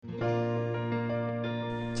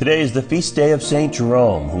Today is the feast day of St.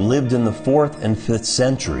 Jerome, who lived in the 4th and 5th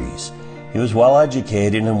centuries. He was well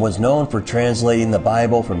educated and was known for translating the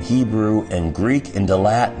Bible from Hebrew and Greek into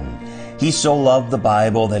Latin. He so loved the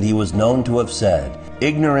Bible that he was known to have said,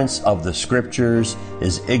 "Ignorance of the Scriptures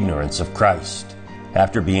is ignorance of Christ."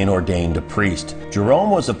 After being ordained a priest, Jerome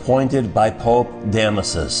was appointed by Pope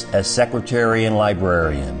Damasus as secretary and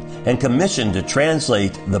librarian, and commissioned to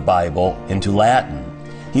translate the Bible into Latin.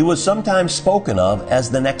 He was sometimes spoken of as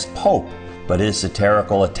the next pope, but his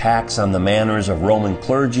satirical attacks on the manners of Roman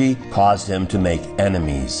clergy caused him to make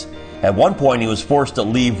enemies. At one point he was forced to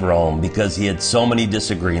leave Rome because he had so many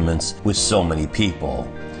disagreements with so many people.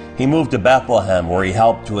 He moved to Bethlehem, where he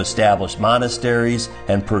helped to establish monasteries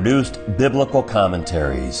and produced biblical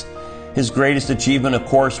commentaries. His greatest achievement, of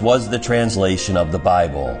course, was the translation of the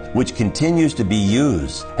Bible, which continues to be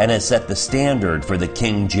used and has set the standard for the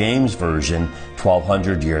King James Version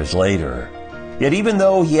 1,200 years later. Yet even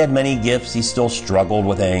though he had many gifts, he still struggled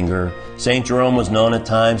with anger. St. Jerome was known at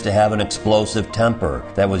times to have an explosive temper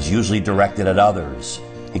that was usually directed at others.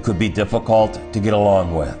 He could be difficult to get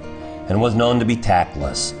along with, and was known to be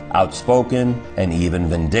tactless, outspoken, and even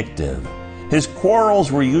vindictive. His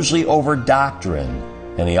quarrels were usually over doctrine,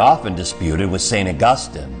 and he often disputed with St.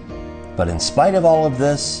 Augustine. But in spite of all of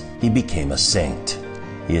this, he became a saint.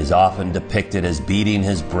 He is often depicted as beating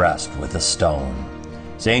his breast with a stone.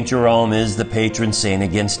 St. Jerome is the patron saint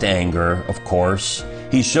against anger, of course.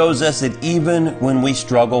 He shows us that even when we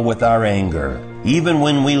struggle with our anger, even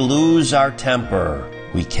when we lose our temper,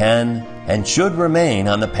 we can and should remain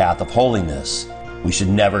on the path of holiness. We should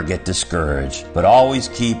never get discouraged, but always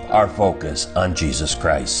keep our focus on Jesus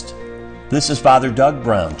Christ. This is Father Doug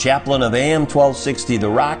Brown, chaplain of AM 1260 The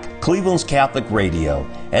Rock, Cleveland's Catholic Radio,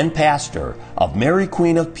 and pastor of Mary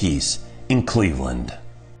Queen of Peace in Cleveland.